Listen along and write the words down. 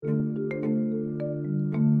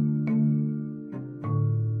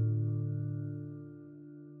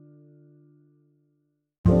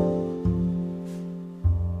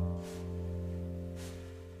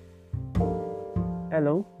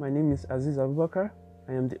Hello, my name is Aziz Abubakar.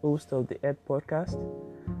 I am the host of the Ed podcast.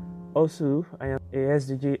 Also, I am a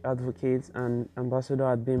SDG advocate and ambassador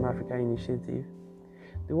at BEAM Africa Initiative.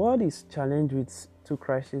 The world is challenged with two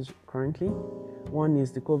crises currently. One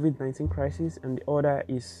is the COVID-19 crisis and the other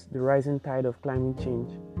is the rising tide of climate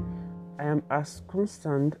change. I am as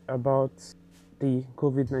concerned about the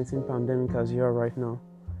COVID-19 pandemic as you are right now.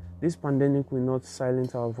 This pandemic will not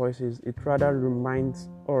silence our voices, it rather reminds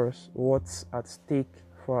us what's at stake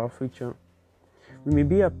for our future. We may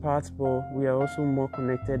be apart, but we are also more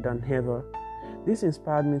connected than ever. This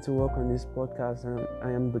inspired me to work on this podcast, and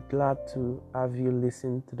I am glad to have you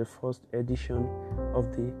listen to the first edition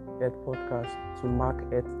of the Earth podcast to mark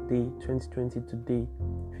Earth Day 2020 today,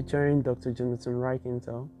 featuring Dr. Jonathan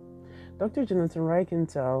Reichenthal. Dr. Jonathan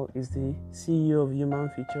Reichenthal is the CEO of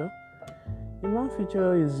Human Future. Human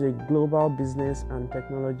Future is a global business and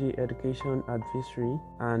technology education advisory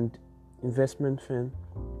and investment firm.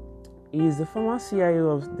 He is the former CIO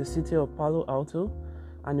of the city of Palo Alto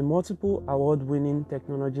and a multiple award-winning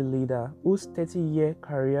technology leader whose 30-year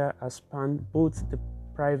career has spanned both the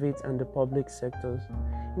private and the public sectors.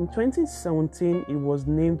 In 2017, he was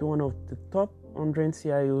named one of the top 100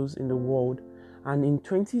 CIOs in the world, and in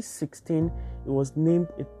 2016, he was named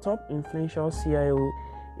a top influential CIO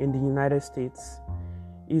in the United States.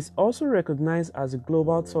 He is also recognized as a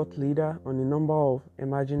global thought leader on a number of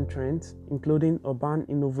emerging trends, including urban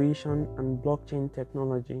innovation and blockchain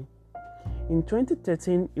technology. In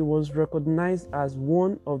 2013, he was recognized as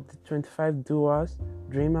one of the 25 doers,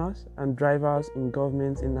 dreamers, and drivers in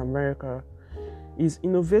government in America. His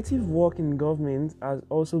innovative work in government has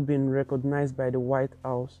also been recognized by the White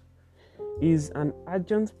House. He is an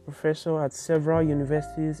adjunct professor at several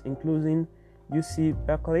universities, including UC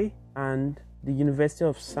Berkeley and the University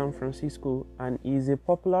of San Francisco, and he is a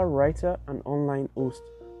popular writer and online host,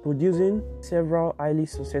 producing several highly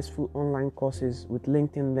successful online courses with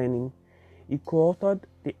LinkedIn Learning. He co-authored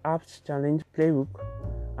the Apps Challenge Playbook,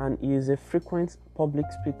 and he is a frequent public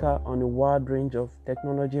speaker on a wide range of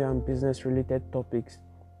technology and business-related topics.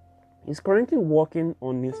 He's currently working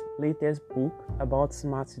on his latest book about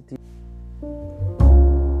smart cities.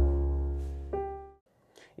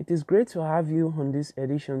 It is great to have you on this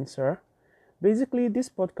edition, sir. Basically, this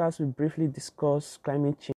podcast will briefly discuss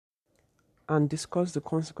climate change and discuss the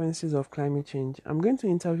consequences of climate change. I'm going to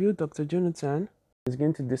interview Dr. Jonathan. He's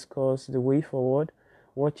going to discuss the way forward,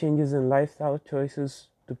 what changes in lifestyle choices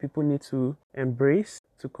do people need to embrace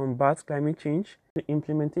to combat climate change, the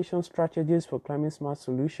implementation strategies for climate smart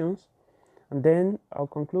solutions, and then I'll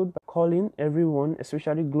conclude by calling everyone,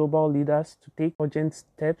 especially global leaders, to take urgent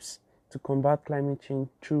steps to combat climate change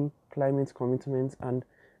through climate commitment and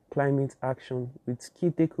climate action, with key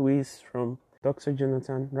takeaways from Dr.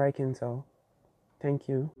 Jonathan Reichenthal. Thank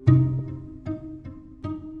you.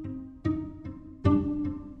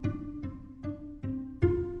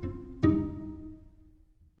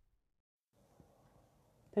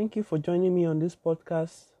 Thank you for joining me on this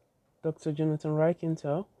podcast, Dr. Jonathan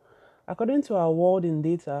Reichenthal. According to our World in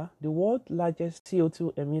Data, the world's largest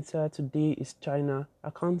CO2 emitter today is China,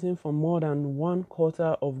 accounting for more than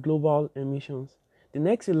 1/4 of global emissions. The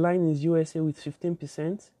next in line is USA with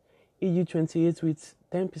 15%, EU 28 with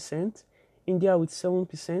 10%, India with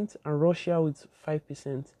 7%, and Russia with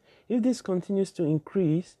 5%. If this continues to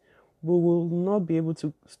increase, we will not be able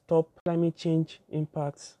to stop climate change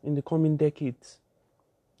impacts in the coming decades.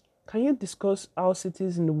 Can you discuss how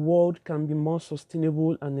cities in the world can be more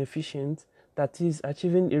sustainable and efficient, that is,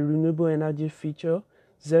 achieving a renewable energy feature,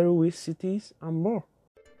 zero waste cities, and more?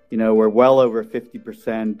 You know, we're well over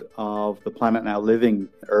 50% of the planet now living in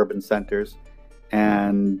urban centers.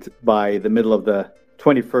 And by the middle of the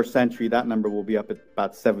 21st century, that number will be up at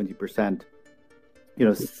about 70%. You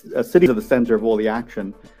know, cities are the center of all the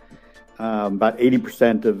action. About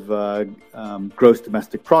 80% of gross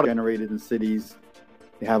domestic product generated in cities.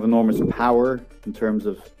 They have enormous power in terms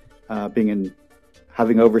of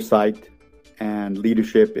having oversight and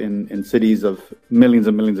leadership in cities of millions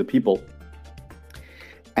and millions of people.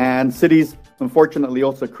 And cities, unfortunately,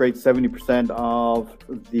 also create 70% of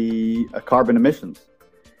the carbon emissions.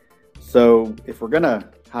 So if we're going to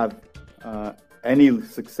have any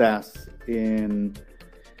success in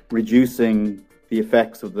reducing the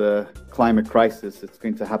effects of the climate crisis, it's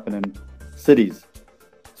going to happen in cities.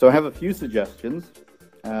 So I have a few suggestions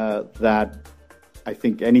that I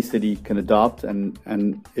think any city can adopt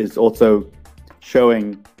and is also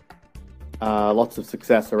showing lots of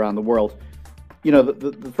success around the world. You know,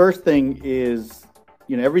 the first thing is,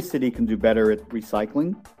 you know, every city can do better at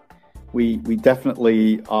recycling. We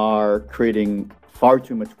definitely are creating far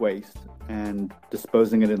too much waste and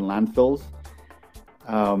disposing it in landfills.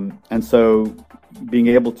 And so being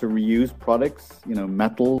able to reuse products,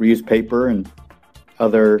 metal, reuse paper and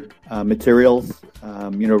other materials,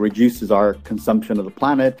 reduces our consumption of the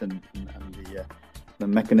planet and the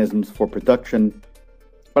mechanisms for production.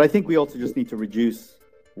 But I think we also just need to reduce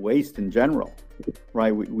waste in general,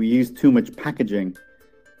 right? We use too much packaging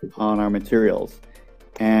on our materials.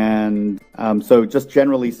 And so just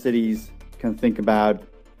generally cities can think about,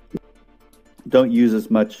 don't use as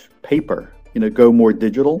much paper, go more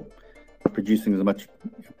digital, producing as much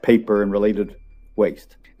paper and related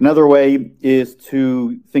waste. Another way is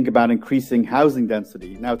to think about increasing housing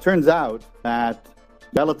density. Now, it turns out that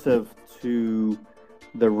relative to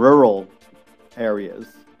the rural areas,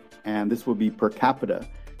 and this will be per capita,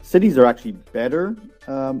 cities are actually better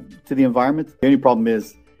to the environment. The only problem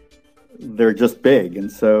is they're just big.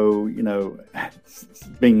 And so,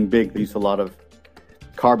 being big, they use a lot of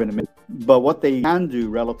carbon emissions. But what they can do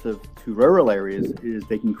relative to rural areas is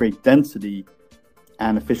they can create density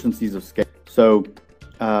and efficiencies of scale. So,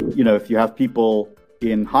 if you have people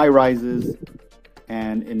in high rises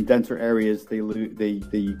and in denser areas,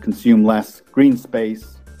 they consume less green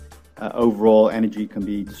space. Overall, energy can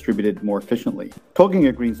be distributed more efficiently. Talking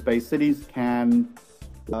of green space, cities can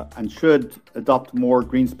and should adopt more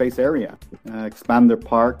green space area, expand their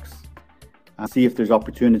parks, see if there's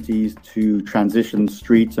opportunities to transition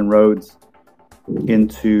streets and roads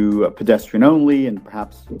into pedestrian only and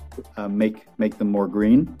perhaps make them more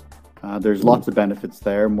green. There's lots of benefits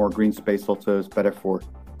there. More green space also is better for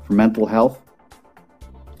mental health.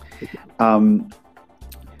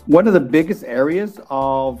 One of the biggest areas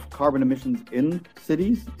of carbon emissions in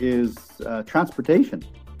cities is transportation,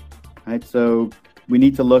 right? So we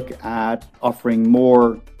need to look at offering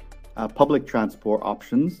more public transport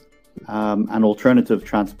options and alternative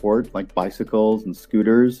transport like bicycles and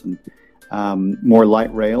scooters and more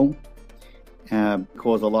light rail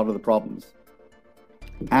cause a lot of the problems.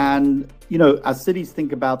 And, as cities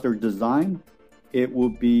think about their design, it will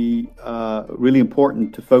be really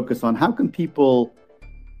important to focus on how can people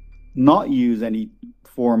not use any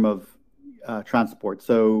form of transport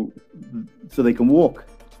so they can walk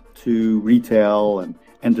to retail and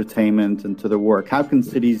entertainment and to their work. How can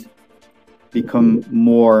cities become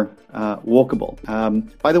more walkable?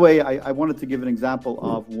 By the way, I wanted to give an example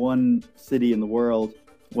of one city in the world,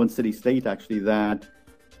 one city-state actually, that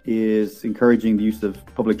is encouraging the use of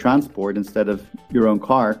public transport instead of your own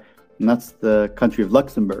car, and that's the country of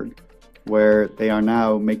Luxembourg, where they are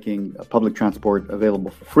now making public transport available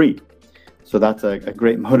for free. So that's a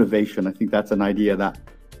great motivation. I think that's an idea that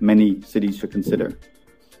many cities should consider.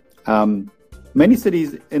 Many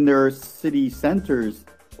cities in their city centers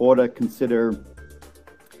ought to consider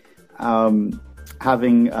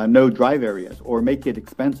having no drive areas or make it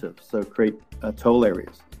expensive, so create toll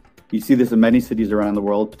areas. You see this in many cities around the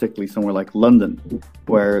world, particularly somewhere like London,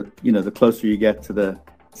 where, the closer you get to the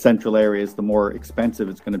central areas, the more expensive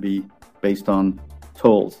it's going to be based on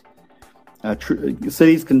tolls.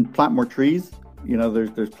 Cities can plant more trees.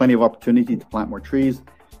 There's plenty of opportunity to plant more trees.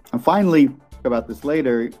 And finally, about this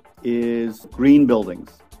later, is green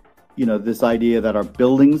buildings. This idea that our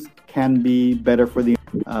buildings can be better for the,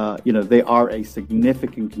 they are a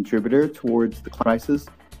significant contributor towards the crisis.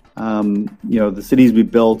 The cities we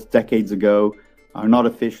built decades ago are not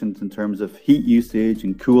efficient in terms of heat usage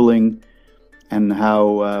and cooling and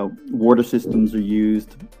how water systems are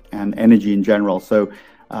used and energy in general. So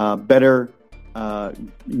better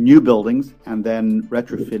new buildings and then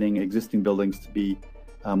retrofitting existing buildings to be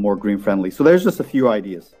more green friendly. So there's just a few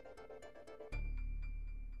ideas.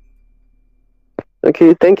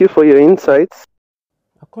 Okay, thank you for your insights.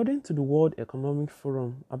 According to the World Economic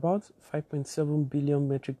Forum, about 5.7 billion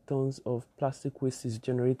metric tons of plastic waste is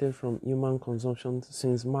generated from human consumption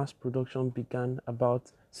since mass production began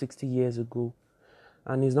about 60 years ago,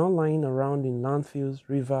 and is now lying around in landfills,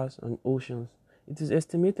 rivers, and oceans. It is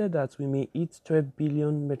estimated that we may hit 12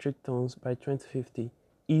 billion metric tons by 2050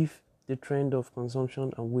 if the trend of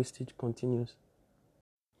consumption and wastage continues.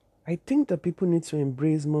 I think that people need to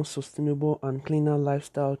embrace more sustainable and cleaner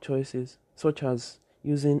lifestyle choices, such as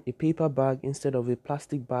using a paper bag instead of a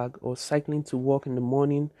plastic bag, or cycling to work in the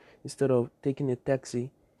morning instead of taking a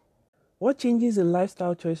taxi. What changes in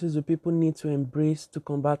lifestyle choices do people need to embrace to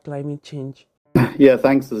combat climate change? Yeah,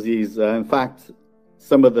 thanks, Aziz. In fact,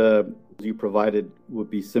 some of the you provided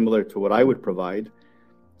would be similar to what I would provide.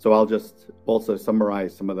 So I'll just also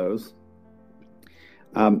summarize some of those.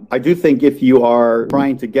 I do think if you are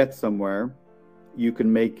trying to get somewhere, you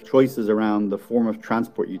can make choices around the form of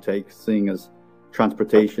transport you take, seeing as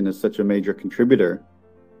transportation is such a major contributor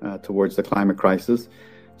towards the climate crisis.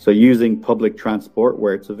 So using public transport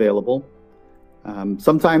where it's available,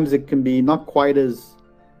 Sometimes it can be not quite as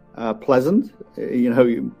pleasant.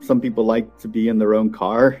 Some people like to be in their own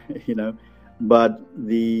car, but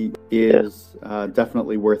the is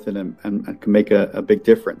definitely worth it and can make a big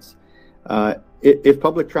difference. If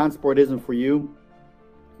public transport isn't for you,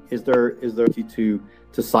 is there to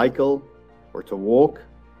cycle or to walk?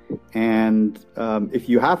 And if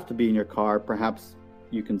you have to be in your car, perhaps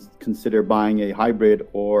you can consider buying a hybrid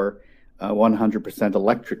or a 100%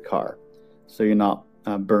 electric car, so you're not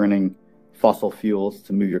burning fossil fuels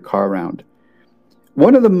to move your car around.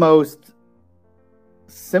 One of the most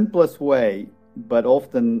simplest way, but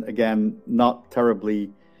often, again, not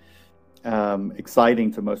terribly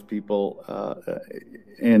exciting to most people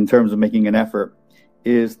in terms of making an effort,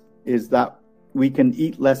 is that we can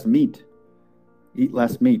eat less meat.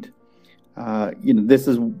 This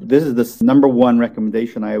is the number one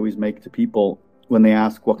recommendation I always make to people when they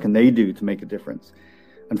ask what can they do to make a difference.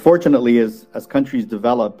 Unfortunately, as countries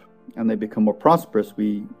develop and they become more prosperous,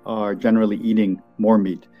 we are generally eating more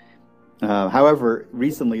meat. However,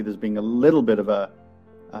 recently there's been a little bit of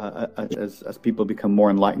as people become more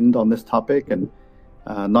enlightened on this topic, and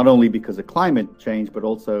not only because of climate change, but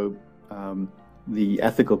also the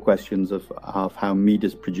ethical questions of how meat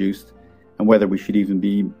is produced and whether we should even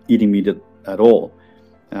be eating meat at all.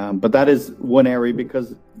 But that is one area,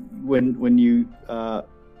 because when you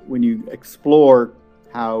explore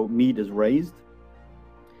how meat is raised,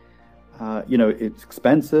 it's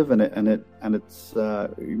expensive and it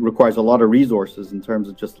requires a lot of resources in terms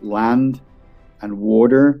of just land and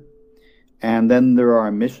water, and then there are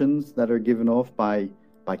emissions that are given off by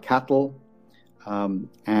cattle,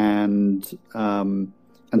 and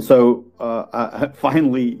so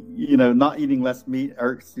finally, not eating less meat,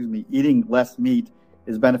 eating less meat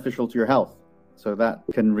is beneficial to your health. So that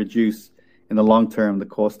can reduce in the long term the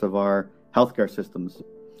cost of our healthcare systems.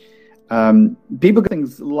 People do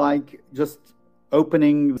things like just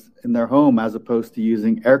opening in their home as opposed to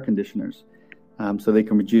using air conditioners, so they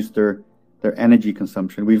can reduce their energy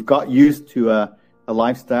consumption. We've got used to a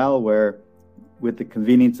lifestyle where, with the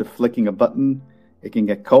convenience of flicking a button, it can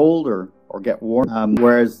get cold or get warm,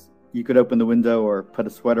 whereas you could open the window or put a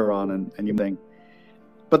sweater on and you think.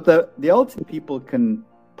 But the ultimate people can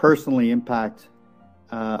personally impact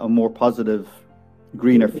a more positive,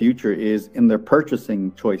 greener future is in their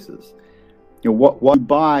purchasing choices. What you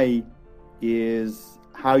buy is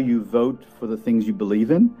how you vote for the things you believe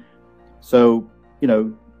in. So,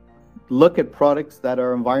 look at products that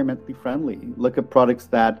are environmentally friendly. Look at products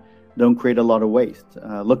that don't create a lot of waste.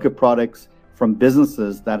 Look at products from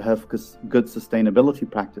businesses that have good sustainability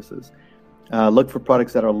practices. Look for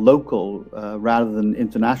products that are local rather than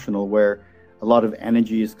international, where a lot of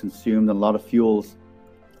energy is consumed and a lot of fuels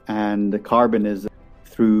and the carbon is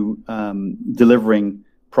through delivering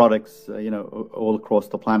products, all across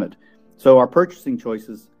the planet. So our purchasing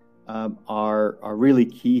choices are really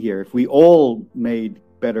key here. If we all made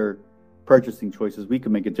better purchasing choices, we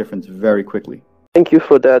can make a difference very quickly. Thank you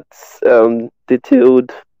for that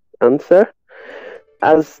detailed answer.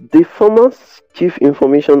 As the former Chief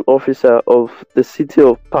Information Officer of the city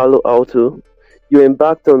of Palo Alto, you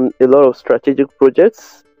embarked on a lot of strategic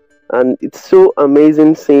projects, and it's so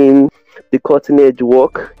amazing seeing the cutting-edge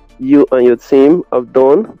work you and your team have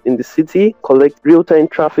done in the city, collect real-time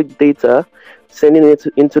traffic data, sending it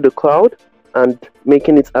into the cloud, and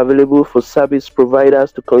making it available for service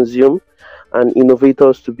providers to consume and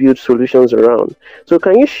innovators to build solutions around. So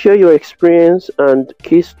can you share your experience and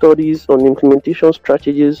case studies on implementation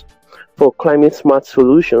strategies for climate smart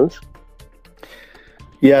solutions?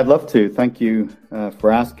 Yeah, I'd love to. Thank you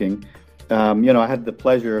for asking. I had the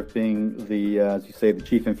pleasure of being as you say, the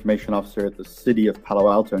Chief Information Officer at the city of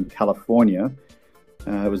Palo Alto in California.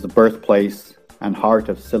 It was the birthplace and heart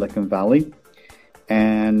of Silicon Valley.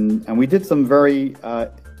 And we did some very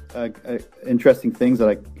interesting things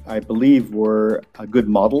that I believe were a good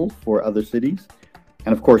model for other cities.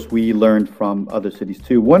 And of course, we learned from other cities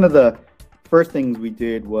too. One of the first things we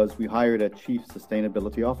did was we hired a Chief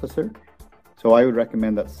Sustainability Officer. So I would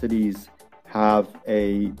recommend that cities have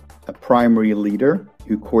a primary leader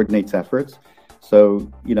who coordinates efforts. So,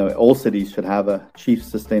 all cities should have a Chief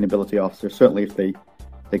Sustainability Officer, certainly if they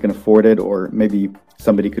can afford it, or maybe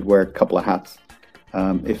somebody could wear a couple of hats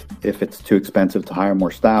if it's too expensive to hire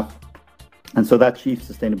more staff. And so that Chief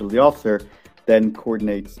Sustainability Officer then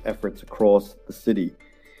coordinates efforts across the city.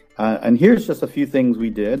 And here's just a few things we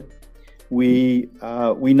did. We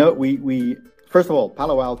first of all,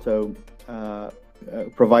 Palo Alto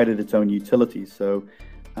provided its own utilities. So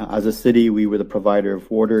as a city, we were the provider of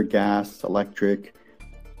water, gas, electric,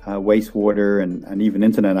 wastewater, and even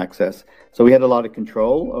internet access. So we had a lot of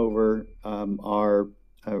control over our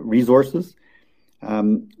resources.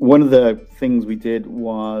 One of the things we did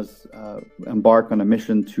was embark on a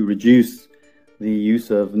mission to reduce the use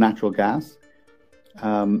of natural gas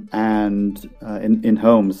and in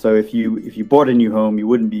homes. So if you bought a new home, you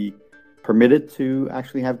wouldn't be permitted to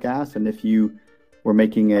actually have gas, and if you were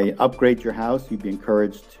making a upgrade to your house, you'd be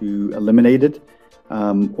encouraged to eliminate it,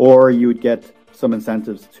 or you would get some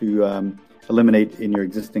incentives to eliminate in your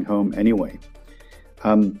existing home anyway.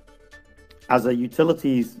 As a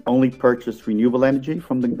utilities only purchase renewable energy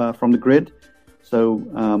from the grid, so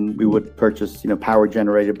we would purchase power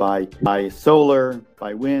generated by solar,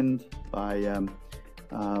 by wind, by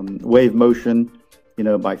wave motion,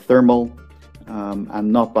 by thermal,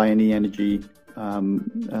 and not by any energy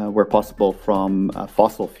where possible from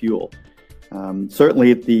fossil fuel.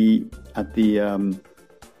 Certainly at the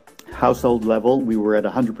household level, we were at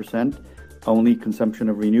 100% only consumption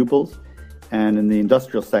of renewables, and in the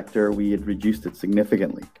industrial sector, we had reduced it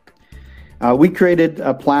significantly. We created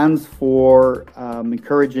plans for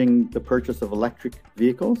encouraging the purchase of electric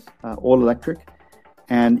vehicles, all electric.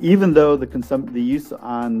 And even though the use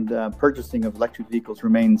and purchasing of electric vehicles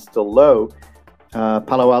remains still low,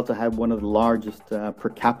 Palo Alto had one of the largest per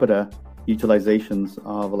capita utilizations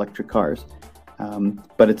of electric cars,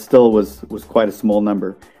 but it still was quite a small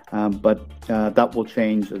number. But that will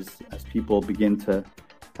change as people begin to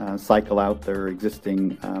cycle out their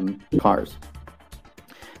existing cars.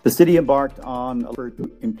 The city embarked on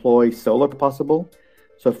to employ solar if possible.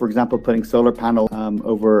 So, for example, putting solar panels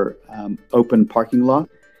over open parking lot.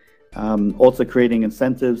 Also creating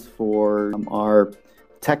incentives for our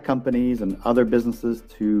tech companies and other businesses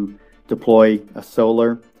to deploy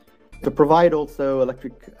solar. To provide also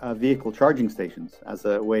electric vehicle charging stations as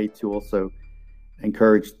a way to also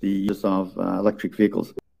encourage the use of electric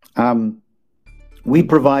vehicles. We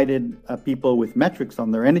provided people with metrics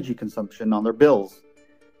on their energy consumption on their bills.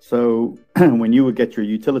 So when you would get your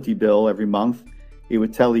utility bill every month, it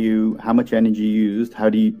would tell you how much energy you used, how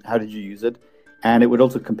did you use it, and it would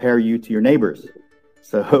also compare you to your neighbors.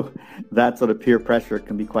 So that sort of peer pressure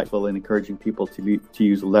can be quite full in encouraging people to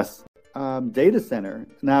use less. Data center.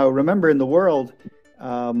 Now, remember, in the world,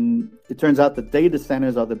 it turns out that data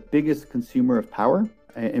centers are the biggest consumer of power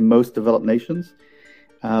in most developed nations.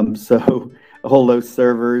 So all those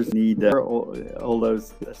servers need, all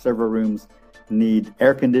those server rooms need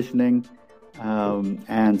air conditioning,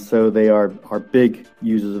 and so they are big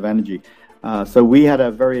users of energy. So we had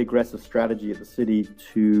a very aggressive strategy at the city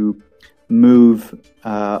to move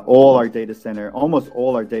almost all our data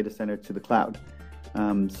center to the cloud.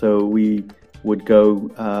 So we would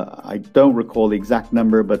go, I don't recall the exact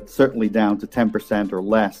number, but certainly down to 10% or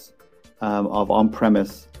less of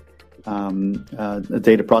on-premise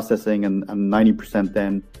data processing, and 90%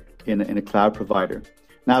 then in a cloud provider.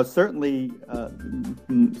 Now, certainly,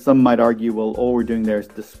 some might argue, well, all we're doing there is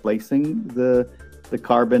displacing the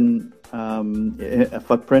carbon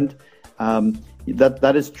footprint.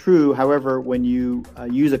 That is true. However, when you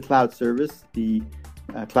use a cloud service, the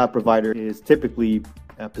cloud provider is typically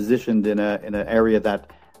positioned in an area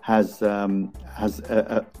that has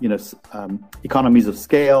economies of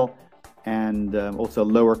scale and also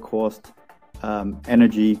lower cost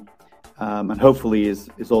energy, and hopefully is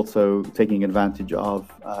also taking advantage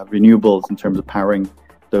of renewables in terms of powering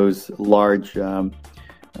those large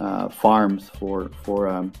farms for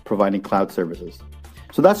providing cloud services.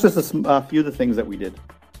 So that's just a few of the things that we did.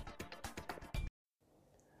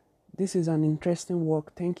 This is an interesting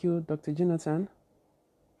work. Thank you, Dr. Jonathan.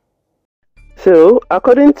 So,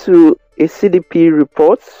 according to a CDP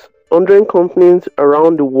report, 100 companies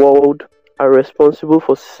around the world are responsible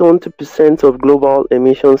for 70% of global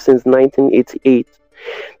emissions since 1988.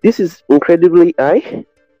 This is incredibly high.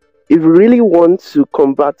 If we really want to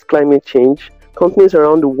combat climate change, companies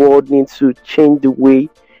around the world need to change the way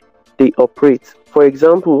they operate. For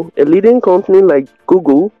example, a leading company like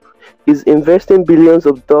Google is investing billions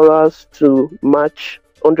of dollars to match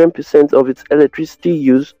 100% of its electricity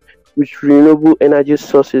use with renewable energy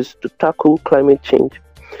sources to tackle climate change.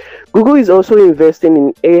 Google is also investing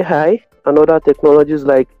in AI and other technologies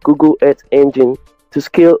like Google Earth Engine to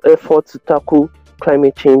scale efforts to tackle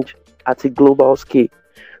climate change at a global scale.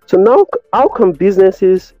 So now, how can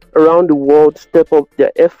businesses around the world step up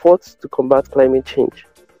their efforts to combat climate change?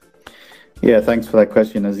 Yeah, thanks for that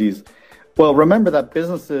question, Aziz. Well, remember that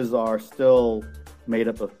businesses are still made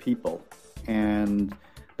up of people, and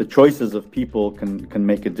the choices of people can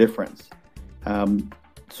make a difference.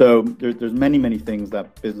 So there's many things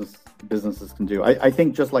that businesses can do. I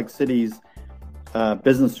think just like cities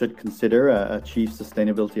business should consider a chief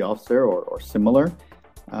sustainability officer or similar.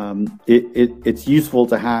 It's useful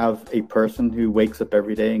to have a person who wakes up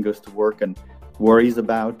every day and goes to work and worries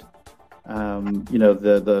about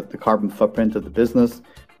the carbon footprint of the business,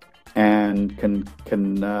 and can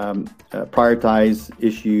prioritize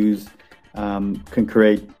issues, can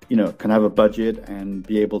create, can have a budget and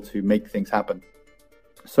be able to make things happen.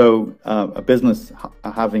 So a business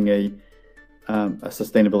having a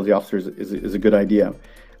sustainability officer is a good idea.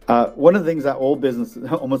 One of the things that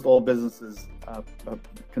almost all businesses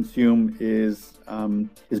consume is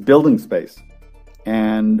building space,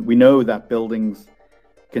 and we know that buildings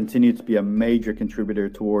continue to be a major contributor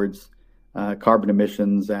towards carbon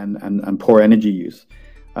emissions and poor energy use.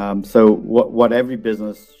 So what every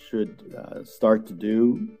business should start to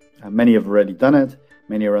do, many have already done it,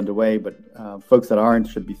 many are underway, but folks that aren't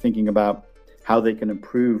should be thinking about how they can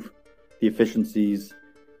improve the efficiencies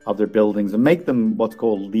of their buildings and make them what's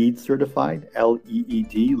called LEED certified,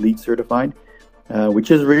 LEED, LEED certified,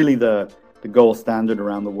 which is really the gold standard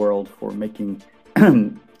around the world for making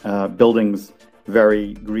buildings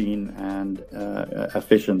very green and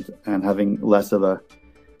efficient and having less of a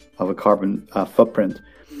carbon footprint.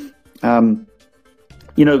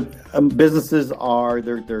 Businesses are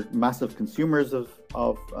they're massive consumers of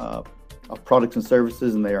products and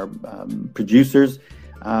services, and they are producers.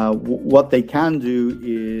 What they can do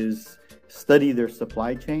is study their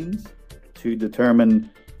supply chains to determine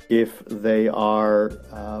if they are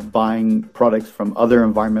buying products from other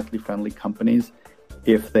environmentally friendly companies,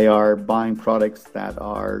 if they are buying products that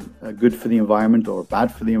are good for the environment or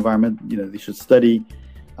bad for the environment. They should study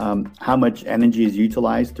how much energy is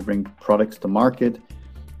utilized to bring products to market,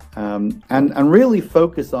 and really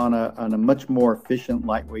focus on a much more efficient,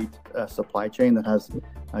 lightweight supply chain that has,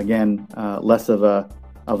 again, less of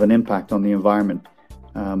an impact on the environment.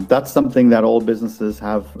 That's something that all businesses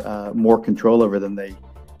have more control over than they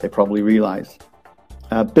probably realize.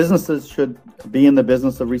 Businesses should be in the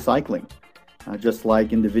business of recycling, just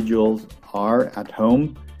like individuals are at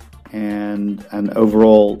home, and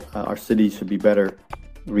overall our cities should be better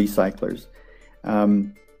recyclers.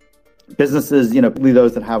 Businesses, particularly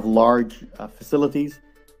those that have large facilities,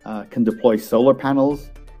 can deploy solar panels,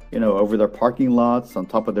 over their parking lots, on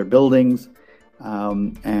top of their buildings,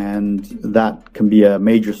 and that can be a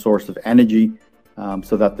major source of energy,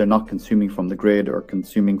 so that they're not consuming from the grid or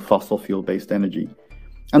consuming fossil fuel-based energy.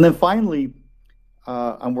 And then finally,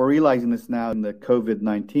 and we're realizing this now in the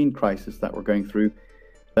COVID-19 crisis that we're going through,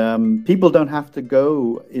 people don't have to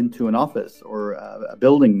go into an office or a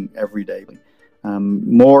building every day.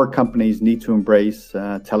 More companies need to embrace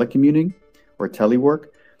telecommuting or telework,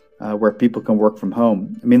 where people can work from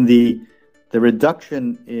home. I mean, the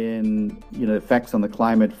reduction in effects on the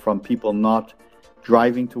climate from people not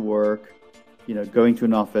driving to work, going to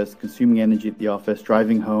an office, consuming energy at the office,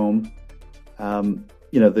 driving home,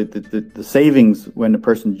 the savings when a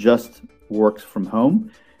person just works from home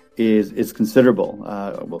is considerable.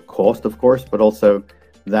 Well, cost, of course, but also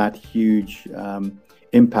that huge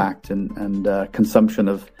impact and consumption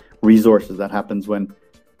of resources that happens when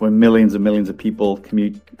millions and millions of people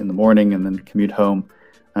commute in the morning and then commute home,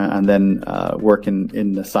 and then work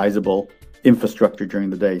in a sizable infrastructure during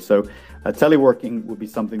the day. So teleworking would be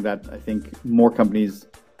something that I think more companies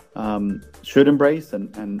should embrace,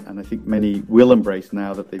 and I think many will embrace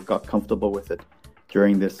now that they've got comfortable with it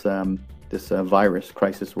during this virus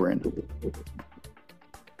crisis we're in.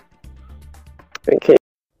 Okay.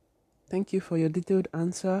 Thank you for your detailed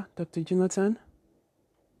answer, Dr. Jonathan.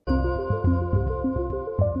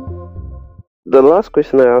 The last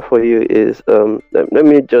question I have for you is, let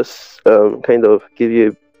me just kind of give you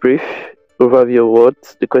a brief overview of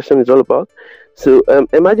what the question is all about. So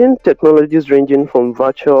imagine technologies ranging from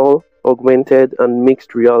virtual, augmented, and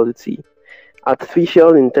mixed reality,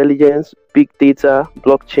 artificial intelligence, big data,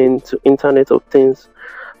 blockchain to Internet of Things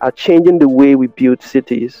are changing the way we build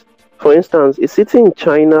cities. For instance, a city in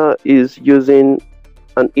China is using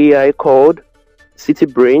an AI called City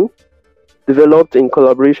Brain, developed in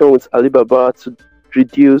collaboration with Alibaba to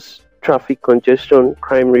reduce traffic congestion,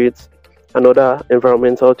 crime rates, and other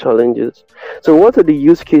environmental challenges. So what are the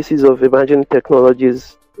use cases of emerging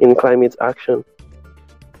technologies in climate action?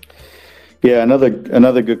 Yeah,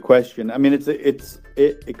 another good question. I mean,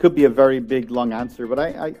 it could be a very big, long answer, but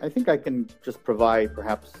I think I can just provide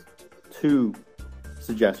perhaps two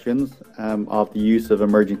suggestions of the use of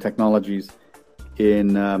emerging technologies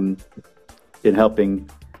in helping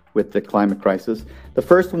with the climate crisis. The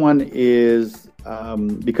first one is,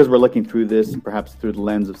 because we're looking through this perhaps through the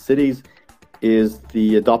lens of cities, is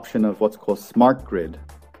the adoption of what's called smart grid.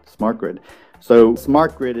 So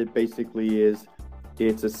smart grid, it basically is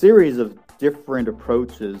it's a series of different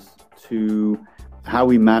approaches to how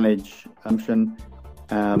we manage consumption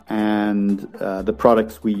and the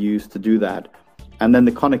products we use to do that. And then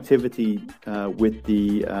the connectivity with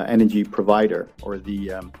the energy provider or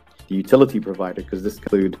the utility provider, because this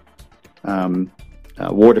includes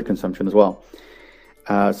water consumption as well.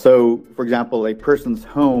 So, for example, a person's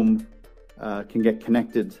home can get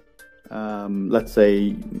connected, let's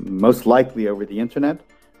say, most likely over the internet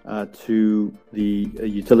to the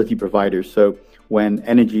utility provider. So when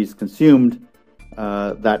energy is consumed,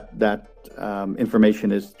 that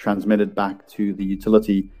information is transmitted back to the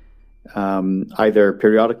utility either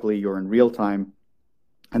periodically or in real time,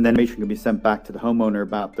 and then information can be sent back to the homeowner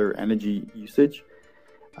about their energy usage.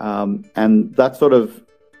 And that sort of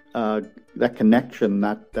that connection,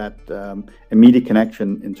 that immediate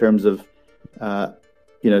connection in terms of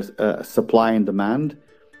supply and demand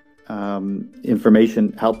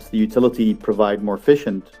information helps the utility provide more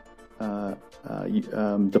efficient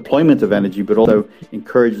deployment of energy, but also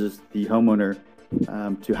encourages the homeowner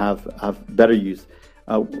to have better use.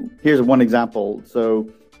 Here's one example. So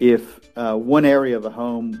if one area of a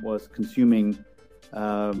home was consuming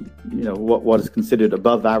what is considered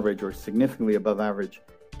above average or significantly above average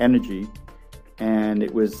energy, and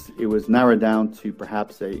it was narrowed down to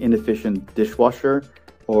perhaps an inefficient dishwasher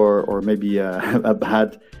or maybe a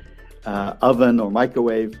bad oven or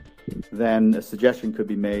microwave, then a suggestion could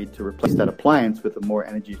be made to replace that appliance with a more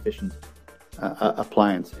energy efficient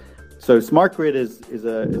appliance. So smart grid is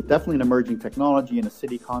definitely an emerging technology in a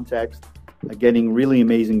city context, getting really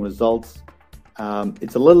amazing results.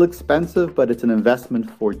 It's a little expensive, but it's an investment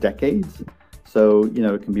for decades. So,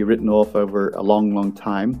 it can be written off over a long, long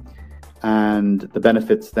time. And the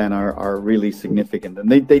benefits then are really significant. And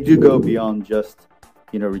they do go beyond just,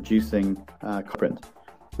 reducing carbon.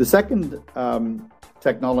 The second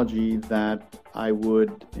technology that I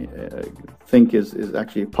would think is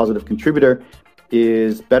actually a positive contributor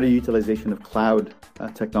is better utilization of cloud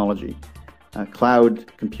technology. Cloud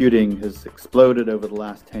computing has exploded over the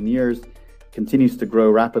last 10 years, continues to grow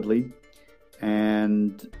rapidly.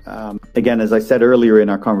 And again, as I said earlier in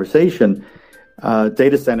our conversation,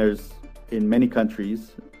 data centers in many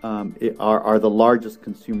countries are the largest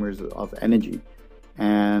consumers of energy.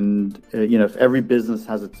 And if every business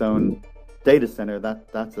has its own data center,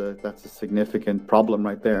 that's a significant problem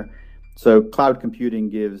right there. So cloud computing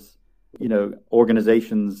gives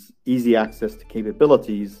organizations easy access to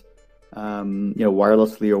capabilities,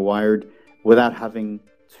 wirelessly or wired, without having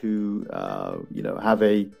to have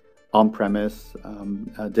a on-premise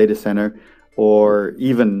data center, or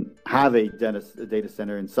even have a data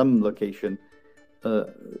center in some location.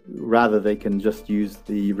 Rather, they can just use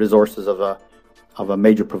the resources of a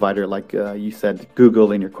major provider, like you said,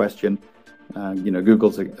 Google in your question.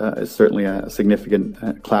 Google's is certainly a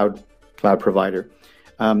significant cloud provider.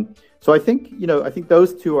 So I think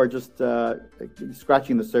those two are just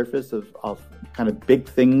scratching the surface of kind of big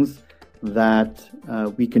things that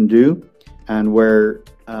we can do, and where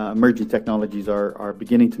emerging technologies are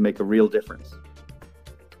beginning to make a real difference.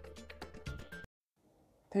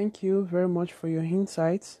 Thank you very much for your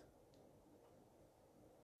insights.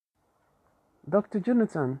 Dr.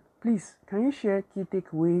 Jonathan, please, can you share key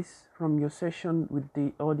takeaways from your session with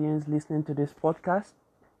the audience listening to this podcast?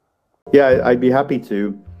 Yeah, I'd be happy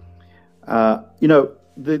to.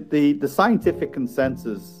 The scientific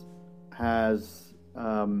consensus has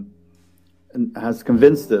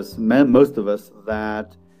convinced us, most of us,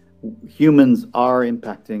 that humans are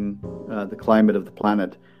impacting the climate of the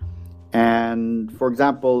planet. And for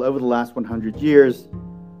example, over the last 100 years,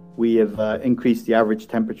 we have increased the average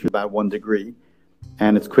temperature about 1 degree,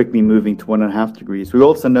 and it's quickly moving to 1.5 degrees. We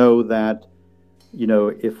also know that,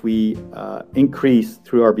 if we increase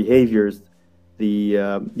through our behaviors the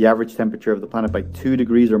average temperature of the planet by 2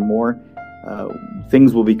 degrees or more,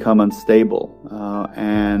 things will become unstable.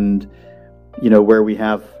 And where we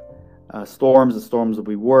have storms, the storms will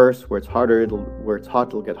be worse. Where it's harder, where it's hot,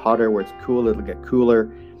 it'll get hotter. Where it's cool, it'll get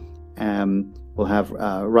cooler. We'll have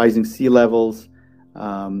rising sea levels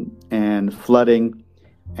and flooding,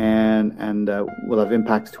 and we'll have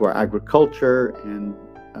impacts to our agriculture, and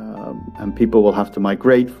people will have to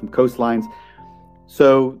migrate from coastlines.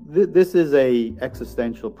 So this is a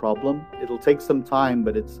existential problem. It'll take some time,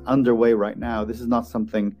 but it's underway right now. This is not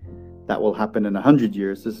something that will happen in 100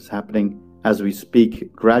 years. This is happening as we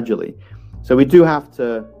speak, gradually. So we do have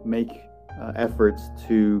to make efforts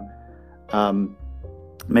to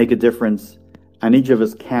make a difference, and each of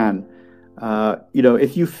us can.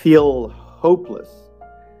 If you feel hopeless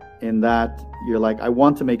in that you're like, I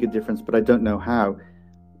want to make a difference, but I don't know how,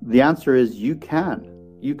 the answer is you can.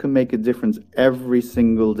 You can make a difference every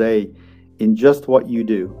single day in just what you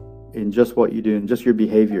do, in just your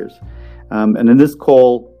behaviors. And in this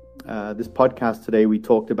call, this podcast today, we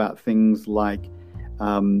talked about things like,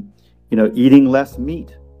 eating less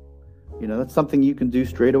meat. That's something you can do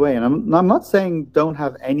straight away. And I'm not saying don't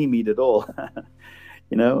have any meat at all.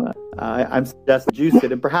 I'm suggesting juice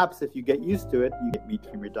it. And perhaps if you get used to it, you get meat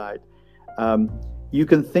from your diet. You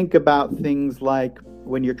can think about things like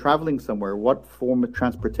when you're traveling somewhere, what form of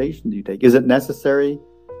transportation do you take? Is it necessary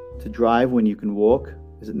to drive when you can walk?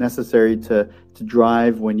 Is it necessary to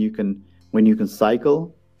drive when you can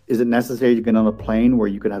cycle? Is it necessary to get on a plane where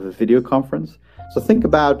you could have a video conference? So think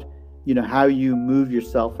about, how you move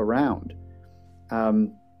yourself around.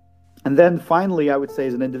 And then finally, I would say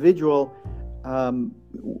as an individual,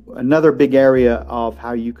 another big area of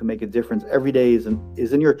how you can make a difference every day is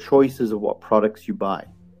in your choices of what products you buy.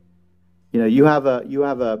 You have an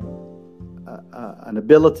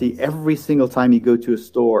ability every single time you go to a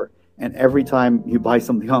store and every time you buy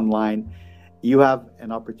something online, you have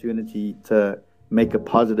an opportunity to make a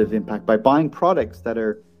positive impact by buying products that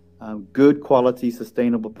are good quality,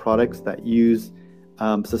 sustainable products that use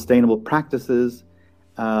sustainable practices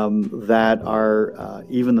that are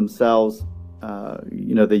even themselves,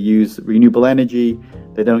 they use renewable energy.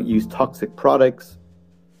 They don't use toxic products.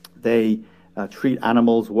 They treat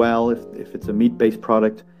animals well if it's a meat-based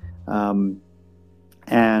product, and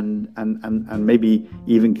maybe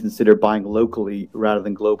even consider buying locally rather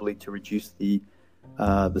than globally to reduce the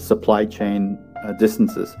supply chain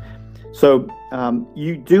distances. So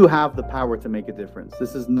you do have the power to make a difference.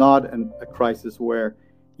 This is not a crisis where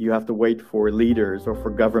you have to wait for leaders or for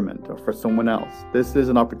government or for someone else. This is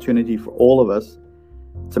an opportunity for all of us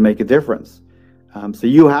to make a difference. So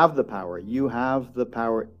you have the power. You have the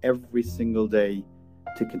power every single day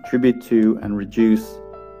to contribute to and reduce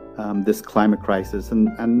this climate crisis and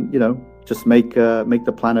just make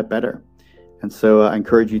the planet better. And so I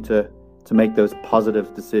encourage you to make those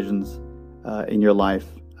positive decisions in your life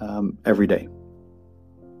every day.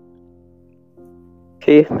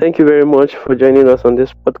 Okay, thank you very much for joining us on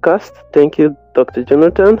this podcast. Thank you, Dr.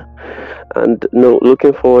 Jonathan, and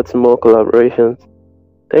looking forward to more collaborations.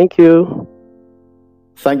 Thank you.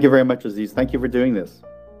 Thank you very much, Aziz. Thank you for doing this.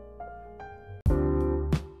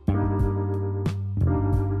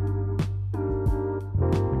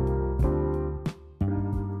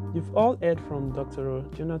 You've all heard from Dr.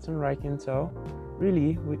 Jonathan Reichenthal.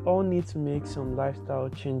 Really, we all need to make some lifestyle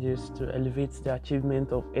changes to elevate the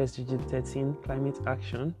achievement of SDG 13 climate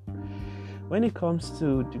action. When it comes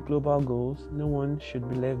to the global goals, no one should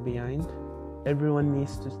be left behind. Everyone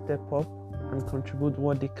needs to step up and contribute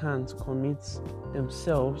what they can to commit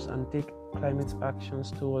themselves and take climate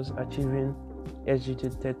actions towards achieving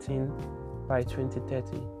SDG 13 by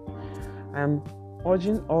 2030. I am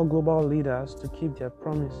urging all global leaders to keep their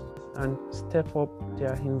promises and step up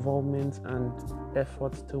their involvement and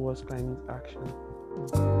efforts towards climate action.